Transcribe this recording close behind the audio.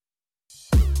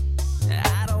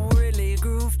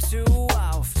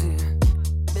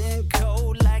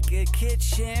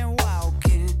bitchin'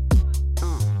 walking.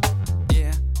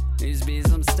 Yeah, these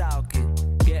bees I'm stalking.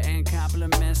 Getting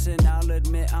compliments and I'll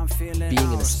admit I'm feeling being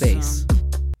awesome. in a space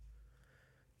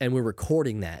and we're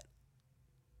recording that,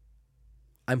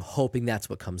 I'm hoping that's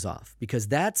what comes off, because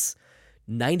that's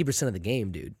 90% of the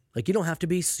game, dude. Like, you don't have to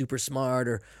be super smart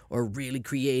or really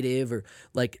creative or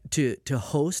like to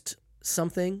host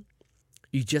something.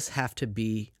 You just have to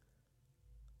be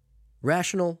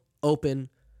rational, open,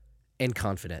 and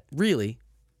confident. Really,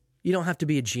 you don't have to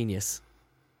be a genius.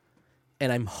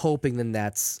 And I'm hoping then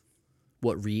that's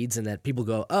what reads and that people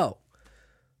go, oh,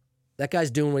 that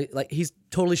guy's doing what, like, he's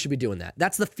totally should be doing that.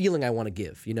 That's the feeling I want to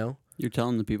give, you know? You're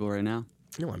telling the people right now.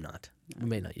 No, I'm not. We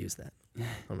may not use that. I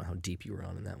don't know how deep you were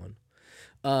on in that one.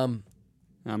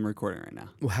 I'm recording right now.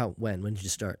 When did you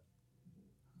start?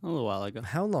 A little while ago.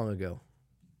 How long ago?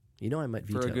 You know I might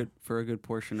veto. For a good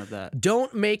portion of that.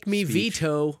 Don't make me speech.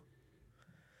 veto.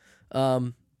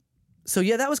 So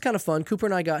yeah, that was kind of fun. Cooper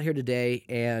and I got here today,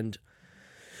 and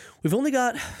we've only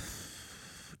got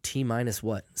T-minus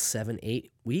 7-8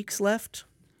 weeks left,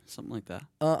 something like that,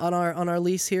 on our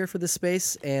lease here for this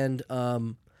space, and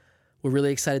we're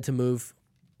really excited to move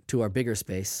to our bigger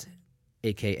space,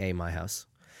 aka my house.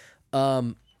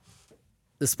 The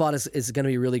spot is going to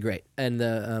be really great,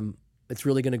 and it's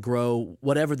really going to grow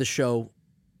whatever the show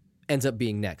ends up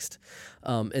being next.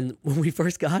 And when we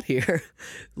first got here,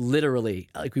 literally,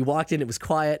 like, we walked in, it was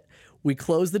quiet. We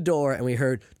closed the door and we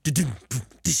heard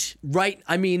right.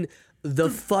 I mean,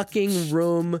 the fucking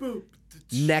room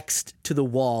next to the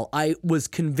wall. I was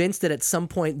convinced that at some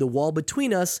point the wall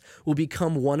between us will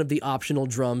become one of the optional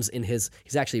drums in his.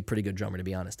 He's actually a pretty good drummer, to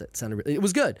be honest. It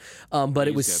was good, but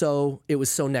it was so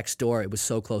next door. It was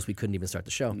so close we couldn't even start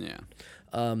the show. Yeah.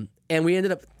 And we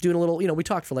ended up doing a little, we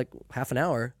talked for like half an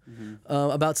hour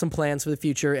about some plans for the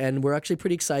future, and we're actually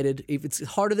pretty excited. It's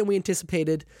harder than we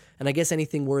anticipated, and I guess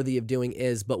anything worthy of doing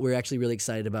is, but we're actually really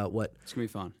excited about what it's gonna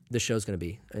be fun. The show's gonna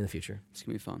be in the future. It's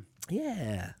gonna be fun.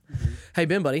 Yeah. How you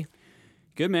been, buddy?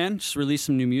 Good, man. Just released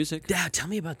some new music. Yeah, tell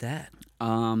me about that.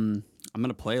 I'm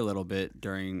gonna play a little bit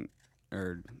during,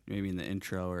 or maybe in the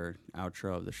intro or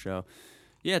outro of the show.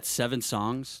 Yeah, it's 7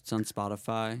 songs. It's on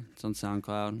Spotify. It's on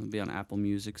SoundCloud. It'll be on Apple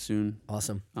Music soon.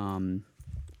 Awesome.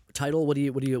 Title? What do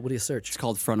you search? It's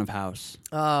called Front of House.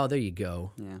 Oh, there you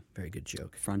go. Yeah, very good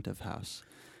joke. Front of House.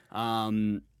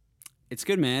 It's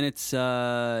good, man. It's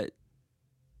a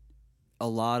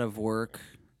lot of work.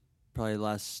 Probably the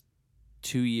last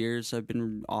 2 years I've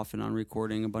been off and on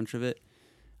recording a bunch of it.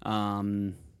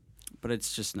 But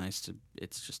it's just nice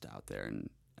it's just out there, and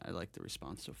I like the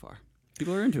response so far.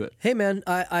 People are into it. Hey, man,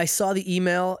 I saw the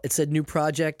email. It said new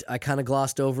project. I kind of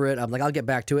glossed over it. I'm like, I'll get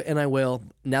back to it, and I will.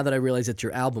 Now that I realize it's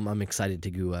your album, I'm excited to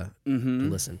go to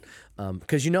listen.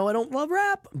 Because I don't love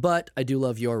rap, but I do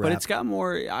love your rap. But it's got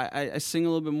more. I sing a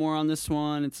little bit more on this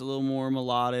one. It's a little more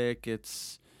melodic.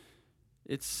 It's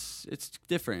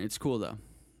different. It's cool though.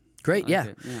 Great, yeah.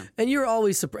 And you're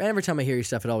always every time I hear your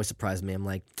stuff, it always surprises me. I'm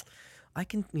like, I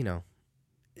can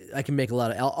make a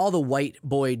lot of all the white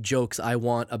boy jokes I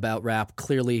want about rap.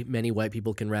 Clearly, many white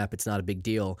people can rap. It's not a big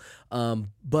deal.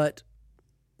 But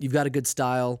you've got a good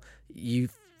style. You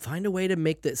find a way to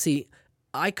make that. See,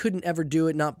 I couldn't ever do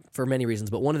it, not for many reasons,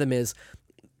 but one of them is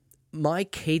my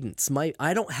cadence. With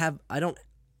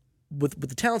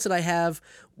the talents that I have,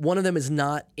 one of them is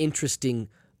not interesting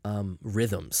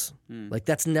rhythms. Like,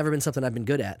 that's never been something I've been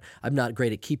good at. I'm not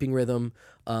great at keeping rhythm.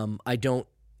 I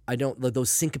don't like those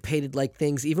syncopated like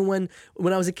things. Even when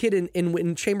I was a kid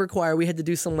in chamber choir, we had to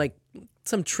do some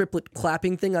triplet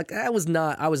clapping thing. Like, I was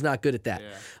not good at that.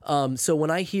 Yeah. So when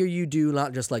I hear you do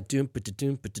not just like doom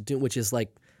doom doom, which is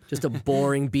like just a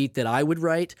boring beat that I would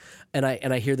write, and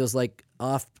I hear those like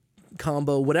off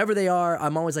combo, whatever they are,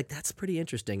 I'm always like, that's pretty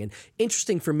interesting. And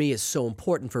interesting for me is so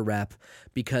important for rap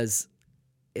because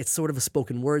it's sort of a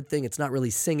spoken word thing. It's not really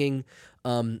singing.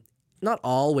 Not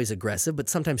always aggressive, but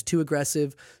sometimes too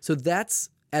aggressive. So that's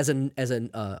as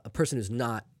a person who's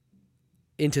not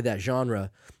into that genre,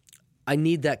 I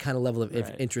need that kind of level of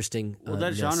interesting. Well,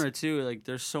 that genre too, like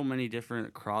there's so many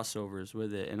different crossovers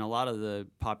with it, and a lot of the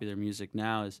popular music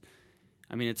now is,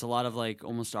 I mean, it's a lot of like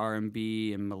almost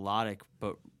R&B and melodic,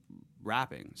 but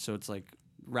rapping. So it's like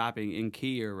rapping in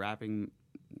key or rapping,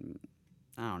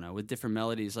 I don't know, with different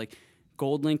melodies. Like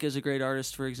Goldlink is a great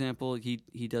artist, for example.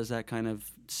 He does that kind of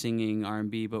singing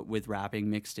R&B, but with rapping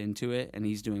mixed into it, and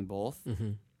he's doing both.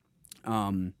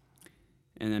 Mm-hmm.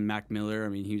 And then Mac Miller, I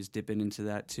mean, he was dipping into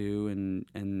that too.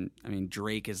 And I mean,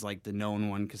 Drake is like the known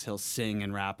one because he'll sing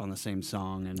and rap on the same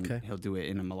song, and he'll do it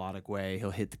in a melodic way. He'll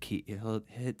hit the key, he'll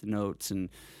hit the notes, and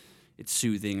it's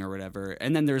soothing or whatever.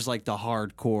 And then there's like the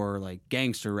hardcore, like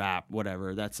gangster rap,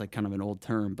 whatever. That's like kind of an old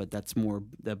term, but that's more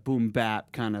the boom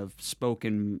bap kind of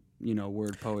spoken,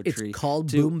 word poetry. It's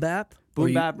called boom bap?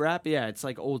 Boom bap rap, yeah. It's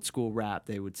like old school rap,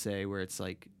 they would say, where it's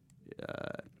like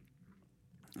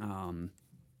not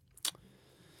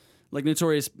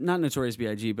Notorious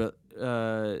B.I.G., but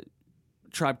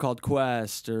Tribe Called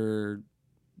Quest or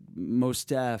Mos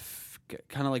Def,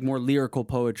 kind of like more lyrical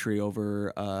poetry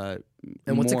over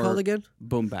and what's it called again?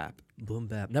 Boom bap. Boom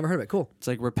bap. Never heard of it. Cool. It's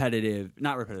like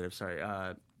not repetitive, sorry.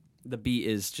 The beat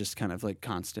is just kind of like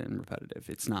constant and repetitive.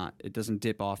 It doesn't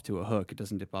dip off to a hook. It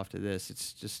doesn't dip off to this.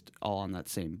 It's just all on that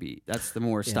same beat. That's the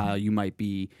more style you might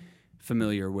be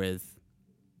familiar with.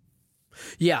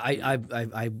 Yeah,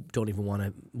 I don't even want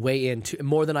to weigh into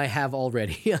more than I have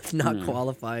already. I'm not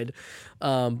qualified.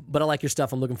 But I like your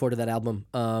stuff. I'm looking forward to that album.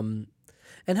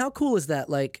 And how cool is that?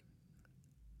 Like,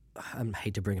 I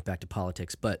hate to bring it back to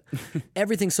politics, but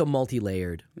everything's so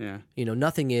multi-layered. Yeah.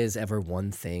 Nothing is ever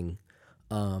one thing.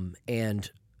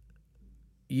 And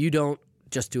you don't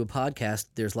just do a podcast.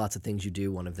 There's lots of things you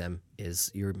do. One of them is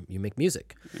you make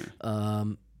music. Yeah.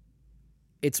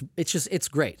 It's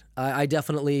great. I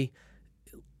definitely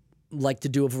like to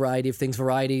do a variety of things.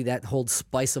 Variety, that whole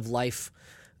spice of life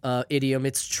idiom,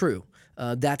 it's true.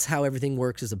 That's how everything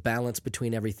works, is a balance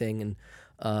between everything.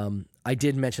 And I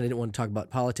did mention I didn't want to talk about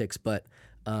politics, but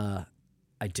I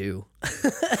do.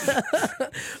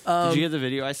 Did you get the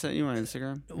video I sent you on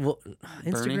Instagram? Well,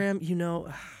 Instagram,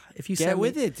 if you get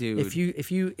with it, dude.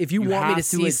 If you want me to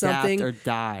see something or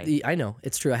die. I know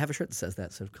it's true. I have a shirt that says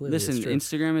that, so clearly listen. it's true.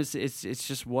 Instagram is it's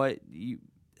just what you,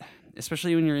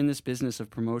 especially when you're in this business of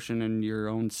promotion and your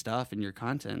own stuff and your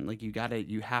content. Like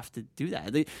you have to do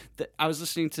that. I was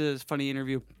listening to this funny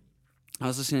interview. I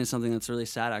was listening to something that's really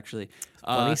sad, actually.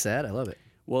 Funny, sad. I love it.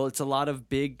 Well, it's a lot of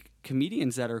big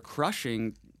comedians that are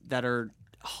crushing, that are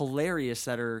hilarious,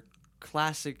 that are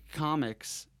classic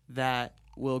comics that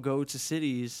will go to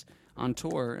cities on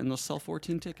tour and they'll sell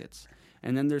 14 tickets.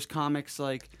 And then there's comics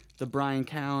like the Brian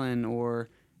Callen or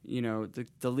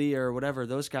the Leah or whatever,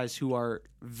 those guys who are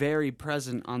very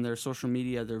present on their social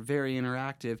media, they're very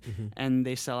interactive, and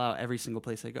they sell out every single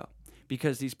place they go.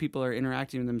 Because these people are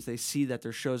interacting with them, they see that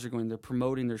their shows are going, they're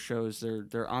promoting their shows,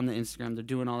 they're on the Instagram, they're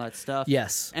doing all that stuff.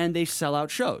 Yes. And they sell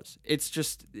out shows. It's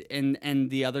just, and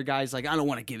the other guy's like, I don't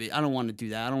want to do that. I don't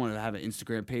want to have an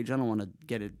Instagram page. I don't want to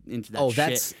get it into that shit.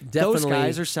 That's definitely... Those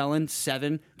guys are selling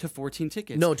 7 to 14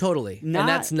 tickets. No, totally. And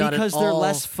that's not because they're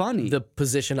less funny. The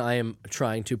position I am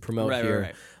trying to promote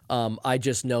here. Right. I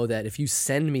just know that if you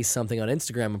send me something on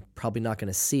Instagram, I'm probably not going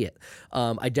to see it.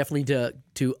 I definitely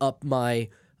to up my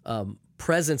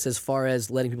presence as far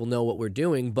as letting people know what we're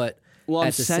doing, but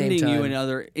I'm sending you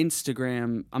another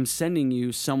Instagram. I'm sending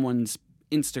you someone's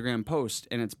Instagram post,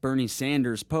 and it's Bernie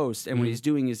Sanders' post, and what he's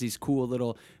doing is these cool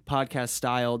little podcast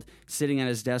styled, sitting at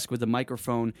his desk with a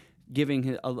microphone,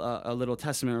 giving a little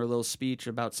testament or a little speech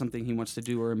about something he wants to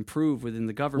do or improve within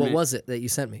the government. What was it that you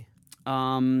sent me?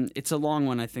 It's a long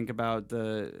one. I think about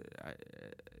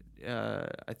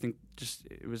I think just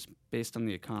it was based on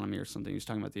the economy or something. He was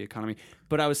talking about the economy,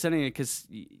 but I was sending it because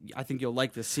I think you'll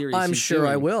like the series. I'm sure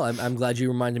I will. I'm glad you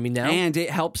reminded me now. And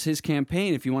it helps his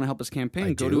campaign. If you want to help his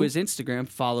campaign, go to his Instagram,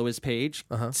 follow his page,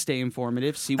 stay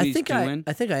informative, see what he's doing.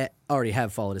 I think I already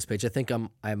have followed his page. I think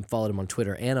I'm followed him on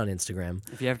Twitter and on Instagram.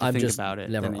 If you have to think about it,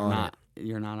 never then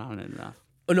you're not on it enough.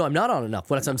 Oh, no, I'm not on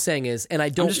enough. What I'm saying is, and I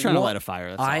don't. I'm just trying to light a fire.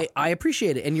 That's all. I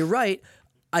appreciate it, and you're right.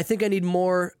 I think I need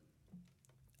more.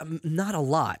 Not a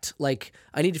lot. Like,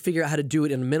 I need to figure out how to do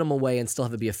it in a minimal way and still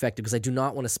have it be effective, because I do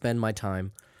not want to spend my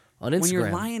time on Instagram. When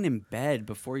you're lying in bed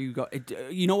before you go,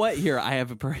 you know what? Here, I have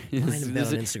a. Lying in bed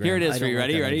on Instagram. Here it is for you.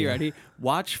 Ready?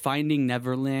 Watch Finding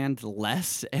Neverland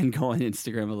less and go on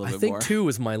Instagram a little bit more. I think 2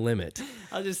 is my limit.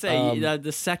 I'll just say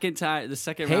the second round.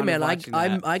 Hey man,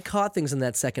 I caught things in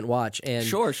that second watch, and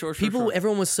sure.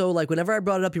 Everyone was so like, whenever I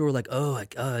brought it up, people were like,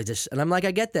 and I'm like,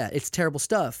 I get that, it's terrible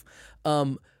stuff.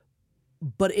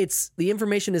 But the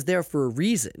information is there for a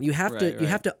reason. You have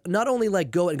to not only like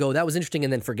go and go, that was interesting,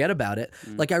 and then forget about it.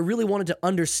 Like, I really wanted to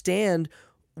understand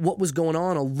what was going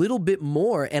on a little bit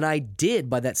more, and I did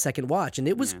by that second watch, and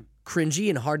it was cringy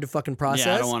and hard to fucking process.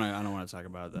 Yeah, I don't want to talk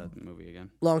about that movie again.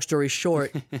 Long story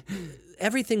short,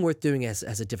 everything worth doing has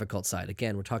a difficult side.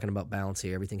 Again, we're talking about balance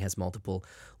here. Everything has multiple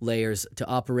layers to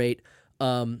operate.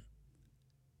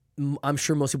 I'm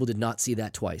sure most people did not see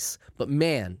that twice, but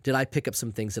man, did I pick up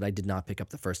some things that I did not pick up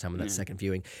the first time on that second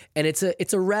viewing. And it's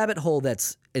a rabbit hole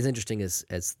that's as interesting as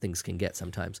things can get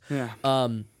sometimes. Yeah.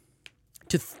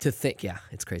 To think, yeah,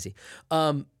 it's crazy.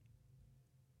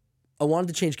 I wanted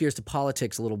to change gears to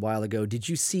politics a little while ago. Did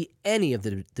you see any of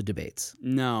the debates?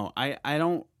 No, I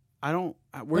don't.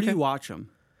 Where do you watch them?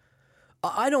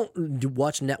 I don't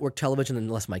watch network television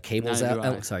unless my cable's Neither out.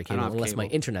 do I. Sorry, I cable. don't have Unless my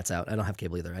cable. internet's out. I don't have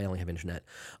cable either. I only have internet.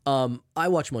 I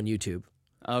watch them on YouTube.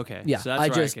 Okay. Yeah, So that's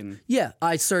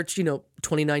I search,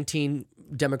 2019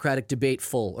 Democratic debate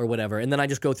full or whatever, and then I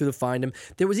just go through to find them.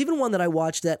 There was even one that I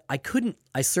watched that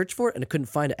I searched for it and I couldn't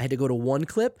find it. I had to go to one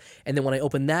clip, and then when I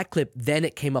opened that clip, then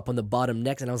it came up on the bottom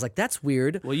next, and I was like, that's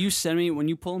weird. Will you send me, when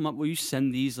you pull them up, will you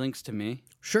send these links to me?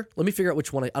 Sure. Let me figure out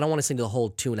which one. I don't want to send you the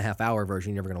whole 2.5 hour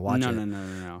version. You're never going to watch it.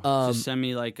 No. Just send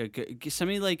me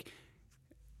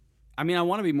I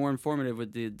want to be more informative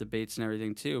with the debates and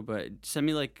everything too, but send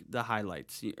me like the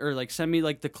highlights, or like send me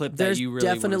like the clip There's that you really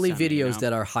definitely want to send videos me,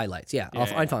 that are highlights. Yeah, I'll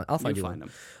find you find one.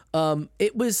 them.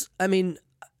 It was, and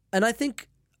I think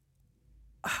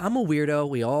I'm a weirdo.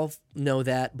 We all know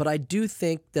that, but I do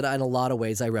think that in a lot of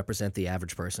ways I represent the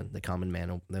average person, the common man,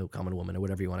 or the common woman, or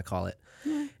whatever you want to call it.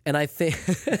 And I think,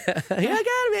 yeah, I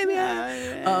got it,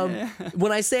 baby.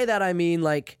 When I say that, I mean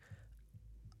like,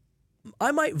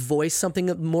 I might voice something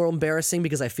more embarrassing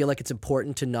because I feel like it's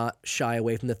important to not shy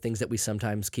away from the things that we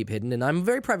sometimes keep hidden. And I'm a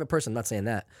very private person. I'm not saying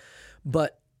that.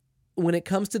 But when it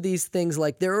comes to these things,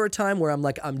 like there are a time where I'm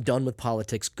like, I'm done with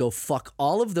politics. Go fuck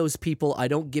all of those people. I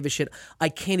don't give a shit. I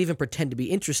can't even pretend to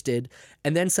be interested.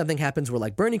 And then something happens where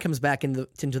like Bernie comes back into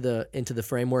the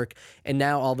framework, and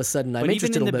now all of a sudden I'm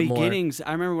interested a little bit more. Even in the beginnings,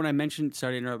 I remember when I mentioned.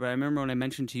 Sorry to interrupt, but I remember when I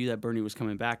mentioned to you that Bernie was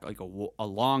coming back like a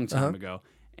long time ago.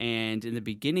 And in the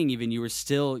beginning, even you were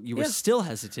still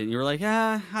hesitant. You were like,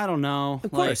 I don't know.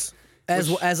 Of course.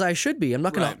 As I should be. I'm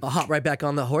not going to hop right back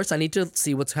on the horse. I need to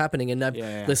see what's happening. And I've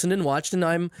listened and watched, and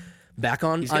I'm back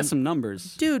on. He's got some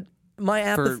numbers. Dude, my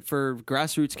apathy. For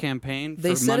grassroots campaign,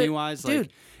 they for money-wise. Dude.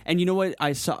 Like, and you know what?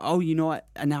 I saw, you know what?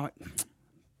 And now,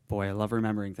 boy, I love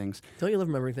remembering things. Don't you love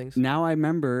remembering things? Now I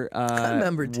remember, I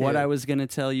remember too. What I was going to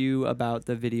tell you about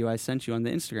the video I sent you on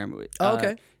the Instagram. Oh,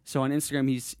 okay. So on Instagram,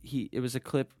 it was a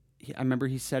clip. I remember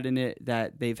he said in it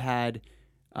that they've had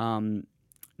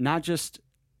not just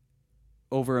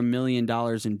over $1 million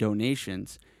in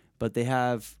donations, but they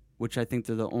have, which I think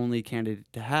they're the only candidate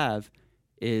to have,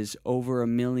 is over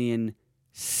 1 million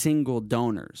single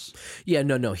donors. Yeah,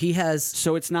 no. He has.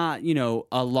 So it's not,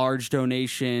 a large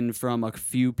donation from a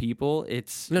few people.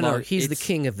 It's He's the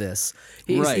king of this.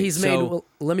 He's made. Well,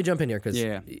 let me jump in here because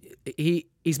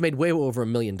he's made way over $1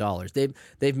 million.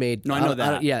 They've made. No, I know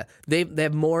that. They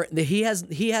have more.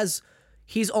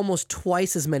 He's almost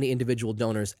twice as many individual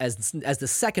donors as the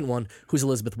second one, who's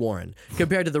Elizabeth Warren,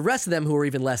 compared to the rest of them who are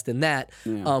even less than that,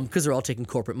 because they're all taking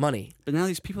corporate money. But now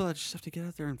these people just have to get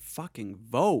out there and fucking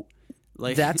vote.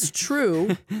 Like that's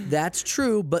true. That's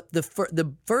true. But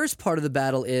the first part of the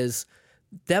battle is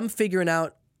them figuring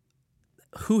out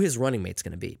who his running mate's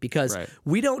going to be, because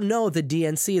we don't know if the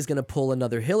DNC is going to pull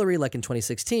another Hillary like in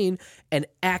 2016 and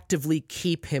actively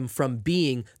keep him from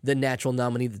being the natural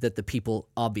nominee that the people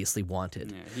obviously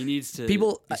wanted. Yeah, he needs to be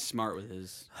smart with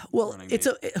his running mate.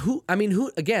 Who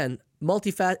again,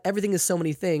 everything is so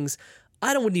many things.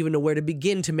 I wouldn't even know where to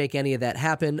begin to make any of that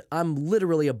happen. I'm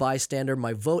literally a bystander.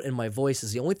 My vote and my voice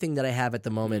is the only thing that I have at the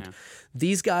moment. Yeah.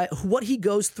 These guys, what he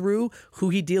goes through, who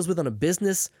he deals with on a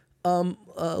business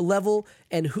level,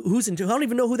 and who's into. I don't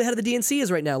even know who the head of the DNC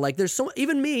is right now. Like, there's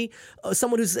even me,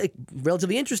 someone who's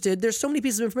relatively interested. There's so many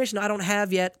pieces of information I don't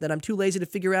have yet that I'm too lazy to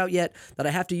figure out yet, that I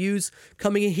have to use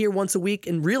coming in here once a week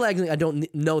and realizing I don't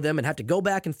know them and have to go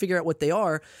back and figure out what they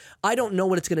are. I don't know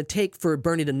what it's going to take for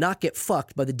Bernie to not get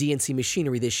fucked by the DNC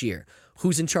machinery this year.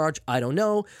 Who's in charge? I don't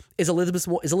know. Is Elizabeth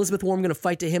Warren going to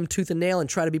fight to him tooth and nail and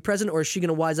try to be president, or is she going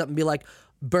to wise up and be like,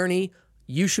 Bernie,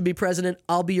 you should be president.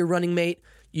 I'll be your running mate.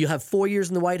 You have 4 years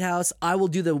in the White House. I will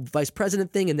do the vice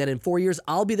president thing, and then in 4 years,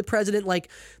 I'll be the president. Like,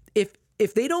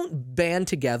 if they don't band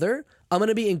together, I'm going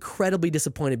to be incredibly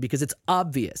disappointed, because it's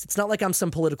obvious. It's not like I'm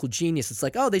some political genius. It's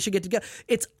like, oh, they should get together.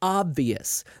 It's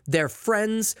obvious. They're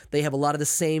friends. They have a lot of the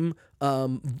same.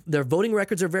 Their voting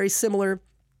records are very similar.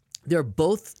 They're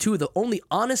both two of the only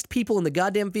honest people in the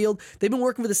goddamn field. They've been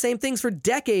working for the same things for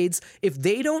decades. If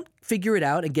they don't figure it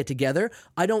out and get together,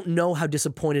 I don't know how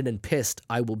disappointed and pissed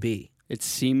I will be. It's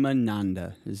Seema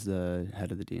Nanda is the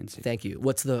head of the DNC. Thank you.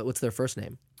 What's their first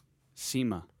name?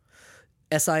 Seema.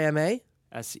 Sima?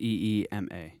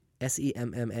 Seema.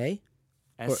 Semma?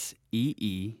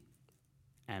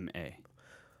 Seema.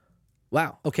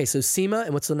 Wow. Okay, so Seema,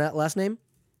 and what's the last name?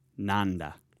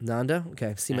 Nanda. Nanda?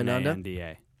 Okay, Seema Nanda.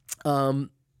 Nanda.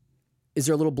 Is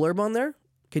there a little blurb on there?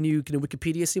 Can you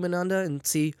Wikipedia Seema Nanda and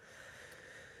see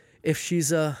if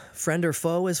she's a friend or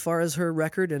foe as far as her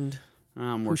record and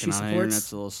I'm who she working on it. supports?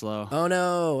 Internet's a little slow. Oh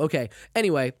no. Okay.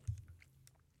 Anyway,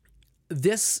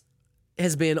 this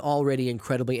has been already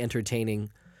incredibly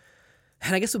entertaining.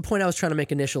 And I guess the point I was trying to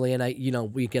make initially,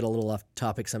 and we get a little off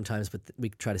topic sometimes, but we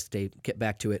try to get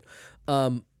back to it.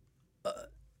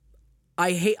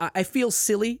 I feel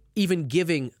silly even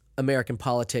giving American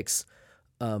politics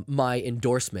my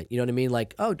endorsement. You know what I mean?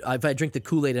 Like, oh, if I drink the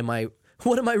Kool-Aid,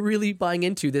 what am I really buying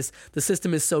into? The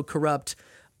system is so corrupt.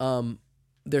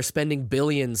 They're spending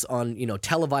billions on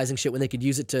televising shit when they could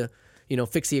use it to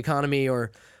fix the economy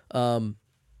or.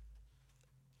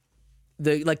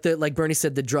 Like Bernie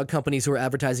said, the drug companies who are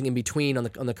advertising in between on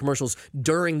the commercials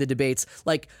during the debates.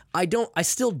 Like, I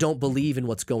still don't believe in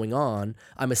what's going on.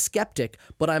 I'm a skeptic,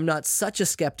 but I'm not such a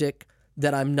skeptic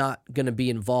that I'm not going to be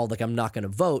involved. Like, I'm not going to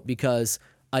vote because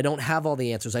I don't have all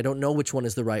the answers. I don't know which one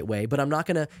is the right way, but I'm not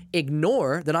going to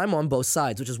ignore that I'm on both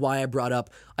sides, which is why I brought up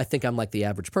I think I'm like the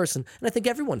average person, and I think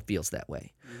everyone feels that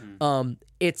way. Mm-hmm.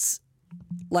 It's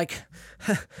like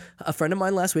a friend of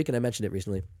mine last week, and I mentioned it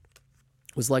recently,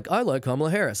 was like, I like Kamala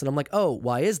Harris. And I'm like, oh,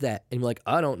 why is that? And you're like,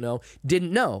 I don't know.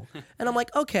 Didn't know. And I'm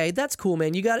like, okay, that's cool,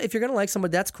 man. If you're going to like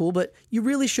somebody, that's cool, but you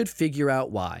really should figure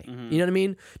out why. Mm-hmm. You know what I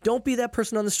mean? Don't be that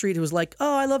person on the street who's like,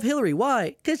 oh, I love Hillary.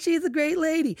 Why? Because she's a great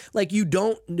lady. Like, you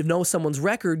don't know someone's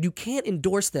record. You can't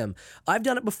endorse them. I've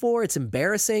done it before. It's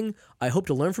embarrassing. I hope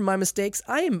to learn from my mistakes.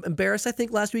 I am embarrassed. I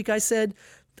think last week I said,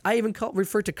 I even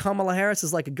referred to Kamala Harris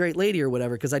as like a great lady or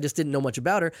whatever because I just didn't know much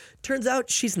about her. Turns out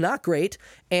she's not great,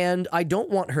 and I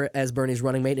don't want her as Bernie's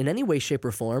running mate in any way, shape,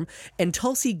 or form. And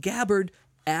Tulsi Gabbard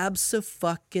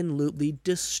abso-fucking-lutely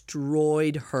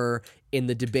destroyed her in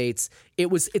the debates.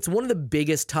 It's one of the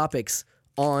biggest topics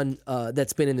on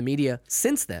that's been in the media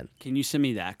since then. Can you send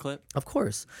me that clip? Of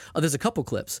course. There's a couple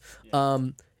clips. Yeah.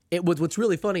 What's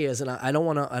really funny is, and I don't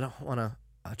want to.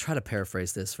 I'll try to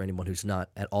paraphrase this for anyone who's not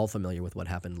at all familiar with what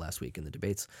happened last week in the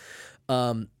debates.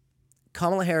 Kamala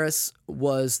Harris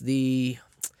was not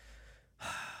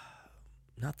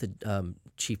the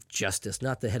Chief Justice,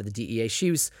 not the head of the DEA. She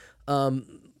was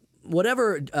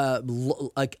whatever. Is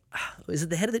it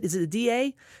the head of is it the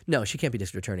DA? No, she can't be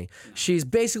district attorney. She's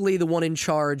basically the one in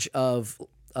charge of.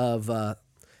 I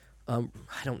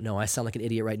don't know. I sound like an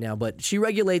idiot right now, but she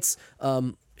regulates.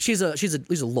 She's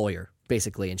a lawyer,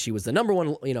 basically, and she was the number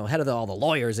one, head of all the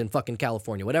lawyers in fucking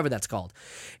California, whatever that's called.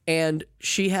 And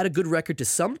she had a good record to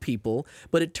some people,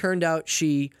 but it turned out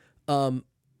she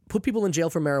put people in jail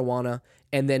for marijuana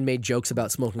and then made jokes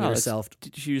about smoking herself.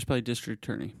 She was probably district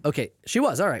attorney. Okay, she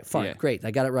was. All right, fine, yeah. Great. I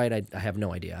got it right. I have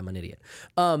no idea. I'm an idiot.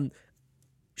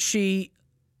 She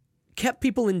kept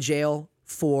people in jail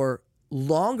for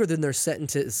longer than their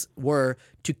sentences were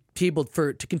to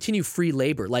continue free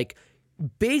labor. Like,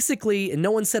 basically, and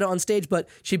no one said it on stage, but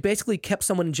she basically kept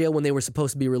someone in jail when they were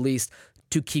supposed to be released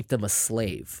to keep them a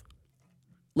slave.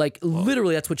 Like,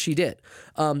 literally, that's what she did.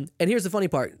 And here's the funny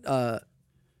part.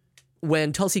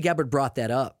 When Tulsi Gabbard brought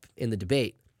that up in the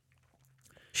debate,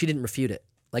 she didn't refute it.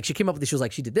 Like, she came up with this, she was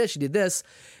like, she did this.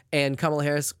 And Kamala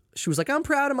Harris, she was like, I'm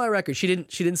proud of my record. She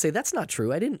didn't say, that's not true.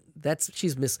 None of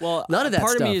that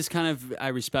part stuff. of me is kind of, I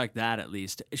respect that at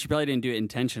least. She probably didn't do it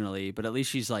intentionally, but at least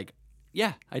she's like,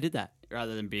 yeah, I did that.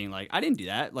 Rather than being like, I didn't do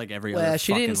that, like every other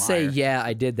she didn't say, yeah,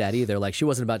 I did that either. Like, she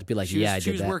wasn't about to be like, I did that.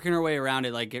 She was working her way around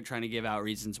it, like trying to give out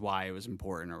reasons why it was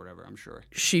important or whatever, I'm sure.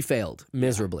 She failed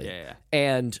miserably. Yeah.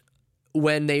 And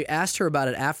when they asked her about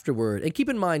it afterward, and keep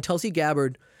in mind, Tulsi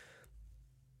Gabbard,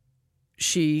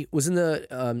 she was in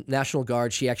the National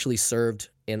Guard. She actually served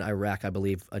in Iraq, I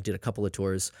believe. I did a couple of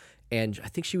tours. And I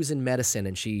think she was in medicine,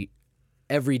 and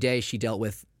every day she dealt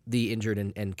with the injured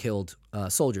and killed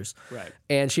soldiers. Right.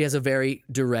 And she has a very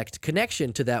direct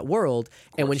connection to that world.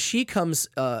 And when she comes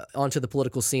onto the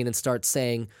political scene and starts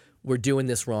saying, we're doing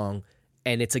this wrong,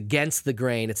 and it's against the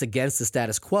grain, it's against the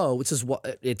status quo, which is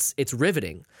what it's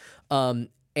riveting.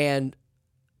 And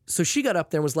so she got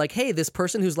up there and was like, hey, this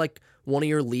person who's like one of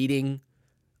your leading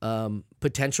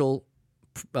potential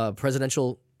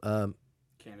presidential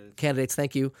candidates,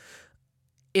 thank you,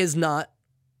 is not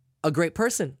a great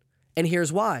person. And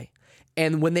here's why.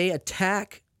 And when they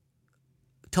attack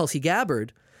Tulsi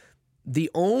Gabbard, the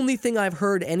only thing I've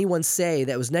heard anyone say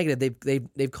that was negative,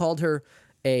 they've called her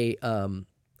an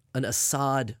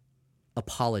Assad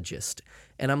apologist.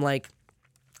 And I'm like,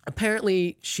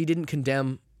 apparently she didn't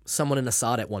condemn someone in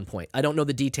Assad at one point. I don't know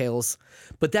the details,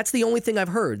 but that's the only thing I've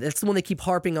heard. That's the one they keep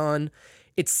harping on.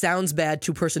 It sounds bad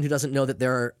to a person who doesn't know that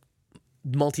there are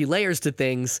multi-layers to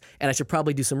things, and I should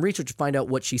probably do some research to find out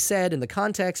what she said in the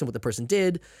context and what the person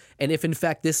did, and if in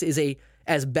fact this is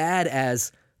as bad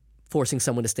as forcing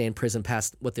someone to stay in prison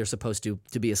past what they're supposed to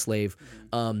be a slave,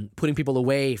 putting people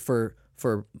away for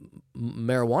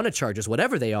marijuana charges,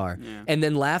 whatever they are, and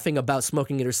then laughing about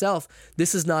smoking it herself.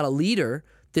 This is not a leader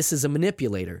This is a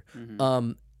manipulator.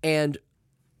 And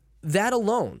that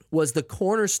alone was the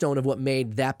cornerstone of what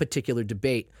made that particular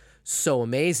debate so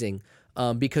amazing,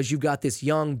 because you've got this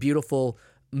young, beautiful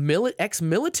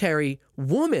ex-military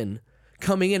woman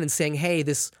coming in and saying, hey,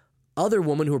 this other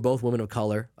woman, who are both women of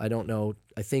color, I don't know,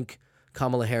 I think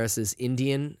Kamala Harris is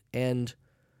Indian and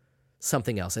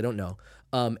something else, I don't know.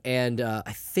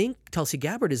 I think Tulsi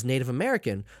Gabbard is Native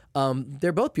American.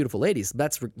 They're both beautiful ladies,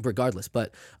 that's regardless.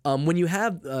 But when you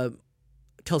have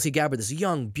Tulsi Gabbard, this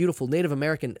young, beautiful Native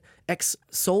American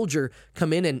ex-soldier,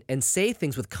 come in and say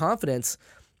things with confidence,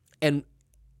 and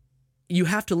you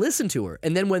have to listen to her.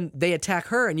 And then when they attack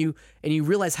her and you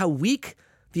realize how weak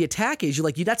the attack is, you're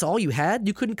like, that's all you had?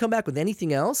 You couldn't come back with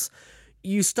anything else?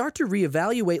 You start to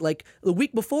reevaluate. Like the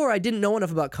week before, I didn't know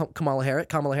enough about Kamala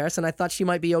Harris, and I thought she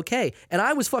might be okay. And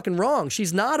I was fucking wrong.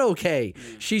 She's not okay.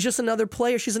 She's just another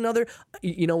player. She's another.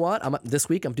 You know what? This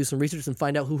week, I'm doing some research and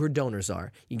find out who her donors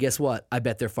are. And guess what? I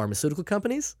bet they're pharmaceutical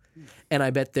companies, and I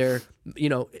bet they're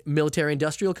military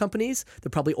industrial companies.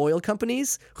 They're probably oil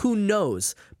companies. Who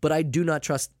knows? But I do not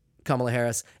trust Kamala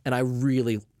Harris, and I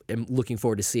really am looking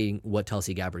forward to seeing what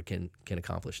Tulsi Gabbard can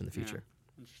accomplish in the future.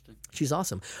 Interesting. She's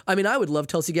awesome. I mean, I would love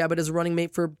Tulsi Gabbard as a running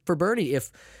mate for Bernie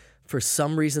if, for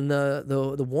some reason,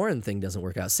 the Warren thing doesn't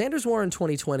work out. Sanders-Warren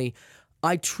 2020,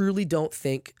 I truly don't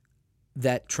think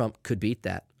that Trump could beat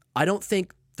that. I don't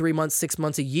think 3 months, 6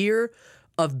 months, a year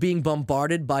of being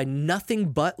bombarded by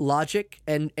nothing but logic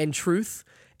and truth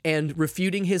and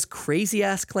refuting his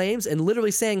crazy-ass claims and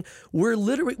literally saying,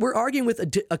 we're arguing with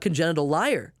a congenital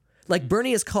liar. Like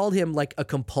Bernie has called him like a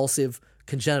compulsive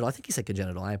congenital. I think he said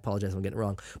congenital. I apologize if I'm getting it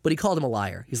wrong. But he called him a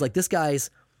liar. He's like, this guy's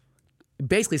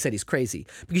basically said he's crazy,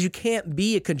 because you can't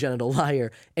be a congenital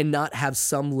liar and not have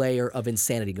some layer of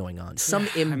insanity going on, some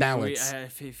imbalance. I mean,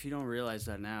 if you don't realize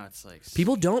that now, it's like...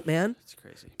 People don't, man. It's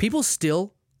crazy. People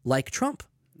still like Trump.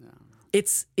 No.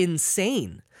 It's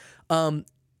insane. I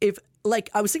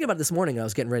was thinking about it this morning. I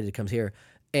was getting ready to come here,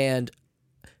 and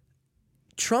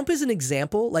Trump is an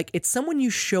example. Like, it's someone you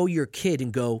show your kid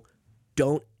and go,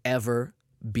 don't ever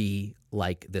be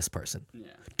like this person. Yeah.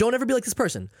 Don't ever be like this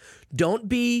person. Don't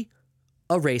be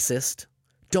a racist.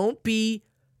 Don't be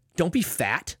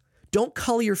fat. Don't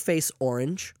color your face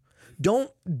orange.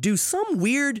 Don't do some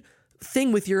weird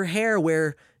thing with your hair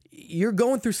where you're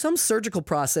going through some surgical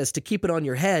process to keep it on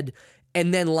your head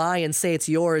and then lie and say it's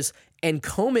yours and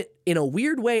comb it in a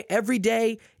weird way every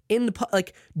day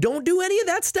don't do any of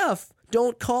that stuff.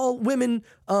 Don't call women,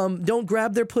 don't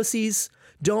grab their pussies.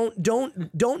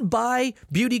 Don't buy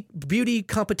beauty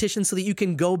competitions so that you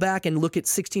can go back and look at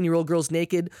 16-year-old girls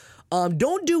naked.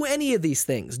 Don't do any of these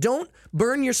things. Don't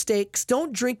burn your steaks.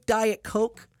 Don't drink Diet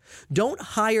Coke. Don't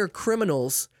hire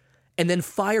criminals and then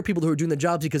fire people who are doing the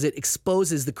jobs because it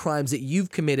exposes the crimes that you've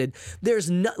committed.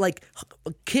 There's not my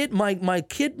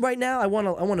kid right now. I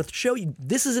want to show you.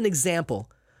 This is an example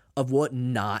of what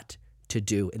not to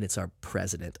do, and it's our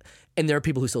president. And there are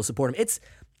people who still support him.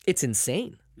 It's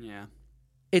insane. Yeah.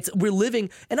 We're living,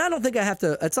 and I don't think I have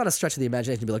to, it's not a stretch of the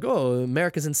imagination to be like, oh,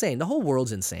 America's insane. The whole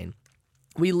world's insane.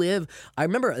 I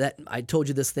remember that I told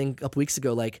you this thing a couple weeks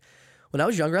ago, like when I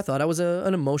was younger, I thought I was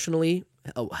an emotionally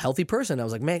healthy person. I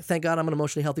was like, man, thank God I'm an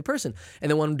emotionally healthy person.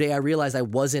 And then one day I realized I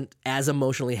wasn't as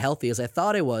emotionally healthy as I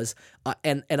thought I was,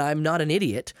 and I'm not an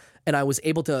idiot. And I was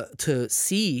able to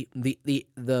see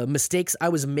the mistakes I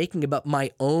was making about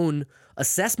my own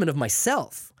assessment of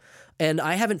myself. And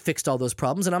I haven't fixed all those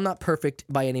problems, and I'm not perfect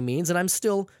by any means, and I'm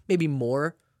still maybe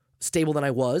more stable than I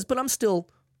was, but I'm still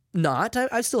not.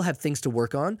 I still have things to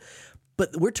work on.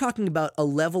 But we're talking about a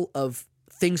level of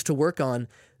things to work on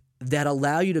that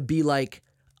allow you to be like,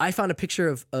 I found a picture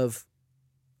of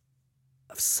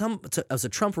it was a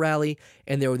Trump rally,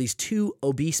 and there were these two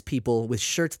obese people with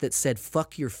shirts that said,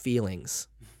 fuck your feelings.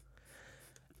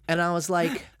 And I was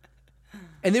like...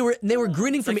 And they were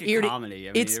grinning from ear to ear. I mean,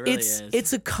 it really is.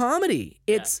 It's a comedy.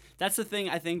 That's the thing.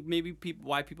 I think maybe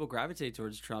why people gravitate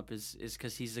towards Trump is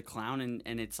because he's a clown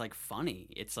and it's like funny.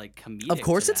 It's like comedic. Of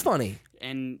course, it's funny.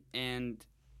 And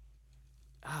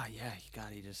God,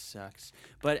 he just sucks.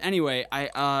 But anyway,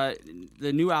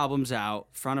 the new album's out,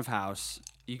 Front of House.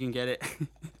 You can get it.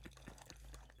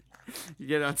 You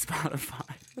get it on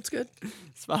Spotify. That's good.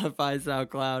 Spotify,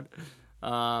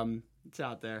 SoundCloud. It's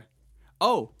out there.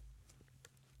 Oh.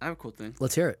 I have a cool thing.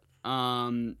 Let's hear it.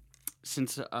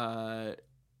 Since it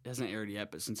hasn't aired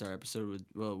yet, but since our episode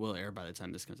will air by the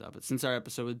time this comes out. But since our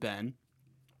episode with Ben,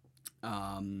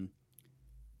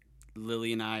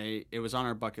 Lily and I, it was on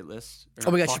our bucket list. Oh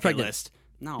my gosh, she's pregnant. List.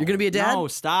 No, you're gonna be a dad? No,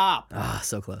 stop.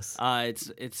 So close.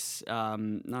 It's not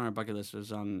on our bucket list. It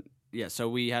was on. Yeah, so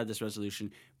we had this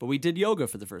resolution, but we did yoga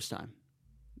for the first time.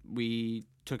 we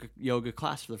took a yoga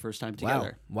class for the first time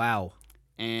together. Wow.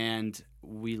 And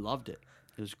we loved it.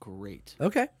 It was great.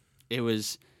 Okay. It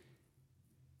was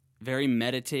very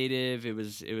meditative. It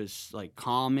was like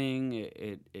calming.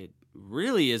 It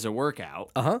really is a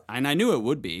workout. And I knew it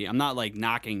would be. I'm not like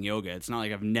knocking yoga. It's not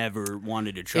like I've never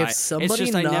wanted to try. If somebody it's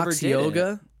just I never knocks did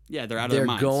yoga, yeah, they're out of their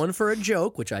minds. They're going for a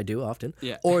joke, which I do often.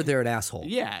 Yeah. Or they're an asshole.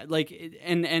 Yeah, like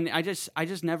and I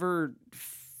just never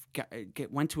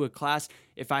went to a class.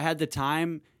 If I had the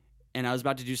time and I was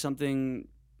about to do something,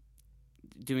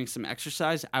 doing some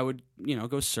exercise, I would,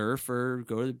 go surf or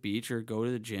go to the beach or go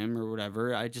to the gym or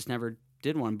whatever. I just never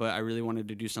did one, but I really wanted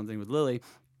to do something with Lily,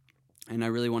 and I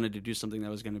really wanted to do something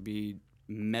that was going to be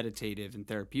meditative and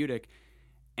therapeutic,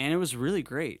 and it was really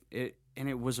great. And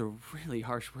it was a really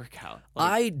harsh workout.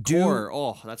 Like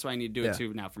core, that's why I need to do it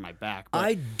too now for my back. But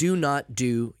I do not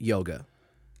do yoga.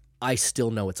 I still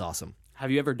know it's awesome. have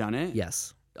you ever done it?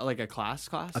 Yes. Like a class?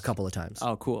 A couple of times.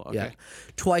 Oh, cool. Okay. Yeah.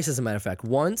 Twice, as a matter of fact.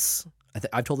 Once,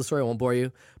 I've told the story, I won't bore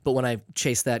you, but when I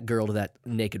chased that girl to that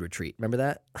naked retreat. Remember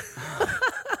that?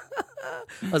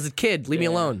 I was a kid. Leave me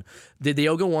alone. Did the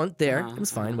yoga once there. It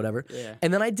was fine, whatever. Yeah.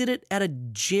 And then I did it at a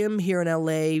gym here in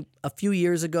LA a few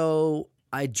years ago.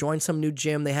 I joined some new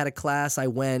gym. They had a class. I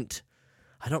went.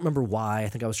 I don't remember why. I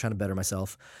think I was trying to better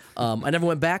myself. I never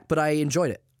went back, but I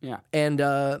enjoyed it. Yeah. And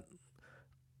I'm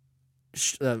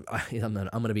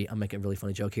making a really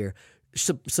funny joke here.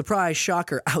 Surprise,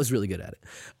 shocker, I was really good at it.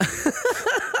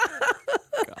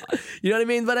 You know what I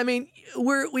mean? But I mean,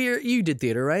 you did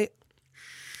theater, right?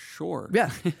 Sure. Yeah.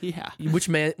 Yeah. Which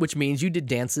means you did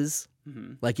dances.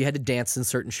 Mm-hmm. Like you had to dance in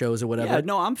certain shows or whatever. Yeah,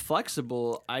 no, I'm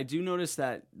flexible. I do notice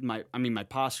that my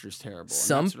posture's terrible.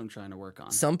 And that's what I'm trying to work on.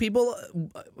 Some people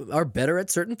are better at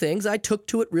certain things. I took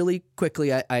to it really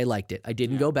quickly. I liked it. I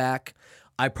didn't go back.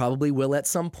 I probably will at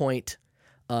some point.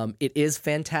 It is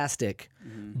fantastic,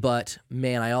 but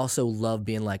man, I also love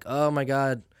being like, oh my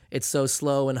God, it's so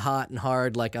slow and hot and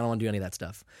hard. Like I don't want to do any of that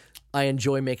stuff. I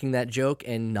enjoy making that joke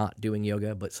and not doing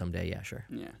yoga, but someday, yeah, sure.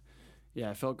 Yeah. Yeah,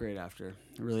 I felt great after.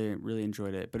 I really, really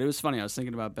enjoyed it. But it was funny. I was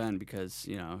thinking about Ben because,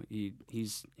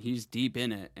 he's deep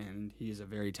in it and he's a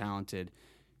very talented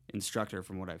instructor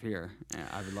from what I've heard. And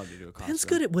I would love to do a class. Ben's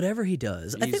good at whatever he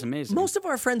does. I think amazing. Most of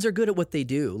our friends are good at what they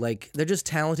do. Like they're just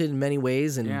talented in many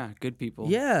ways. And yeah, good people.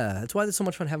 Yeah, that's why it's so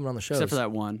much fun having them on the show. Except for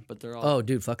that one, but they're all. Oh,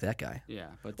 dude, fuck that guy. Yeah,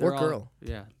 but they're or all, girl.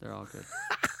 Yeah, they're all good.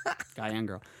 Guy and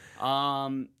girl.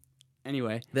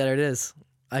 Anyway, there it is.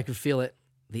 I can feel it.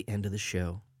 The end of the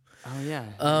show. Oh yeah,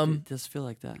 it does feel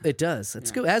like that. It does.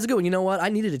 It's good. As a good one. You know what? I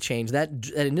needed to change that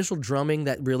initial drumming.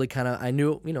 That really kind of. I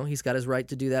knew. He's got his right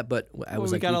to do that, but I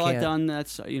was like, we got a lot done.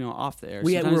 That's off the air.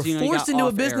 We were forced into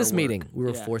a business meeting. We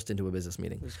were forced into a business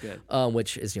meeting. It was good.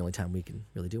 Which is the only time we can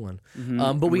really do one.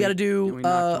 Mm-hmm. But we got to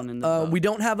do. We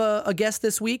don't have a guest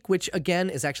this week, which again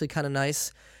is actually kind of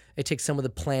nice. It takes some of the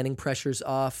planning pressures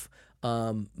off.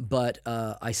 But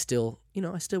I still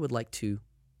would like to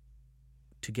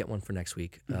get one for next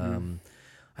week. I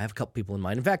have a couple people in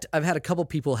mind. In fact, I've had a couple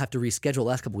people have to reschedule the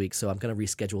last couple weeks, so I'm going to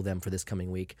reschedule them for this coming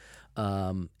week.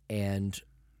 And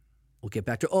we'll get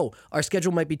back to. Our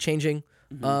schedule might be changing.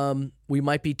 We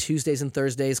might be Tuesdays and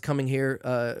Thursdays coming here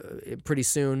pretty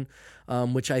soon,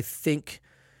 which I think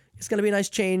is going to be a nice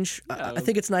change. I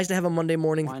think it's nice to have a Monday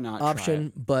morning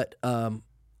option, but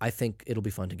I think it'll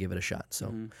be fun to give it a shot.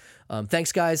 So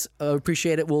thanks, guys.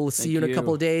 Appreciate it. We'll see you in a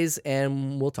couple of days,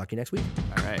 and we'll talk to you next week.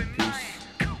 All right. Peace.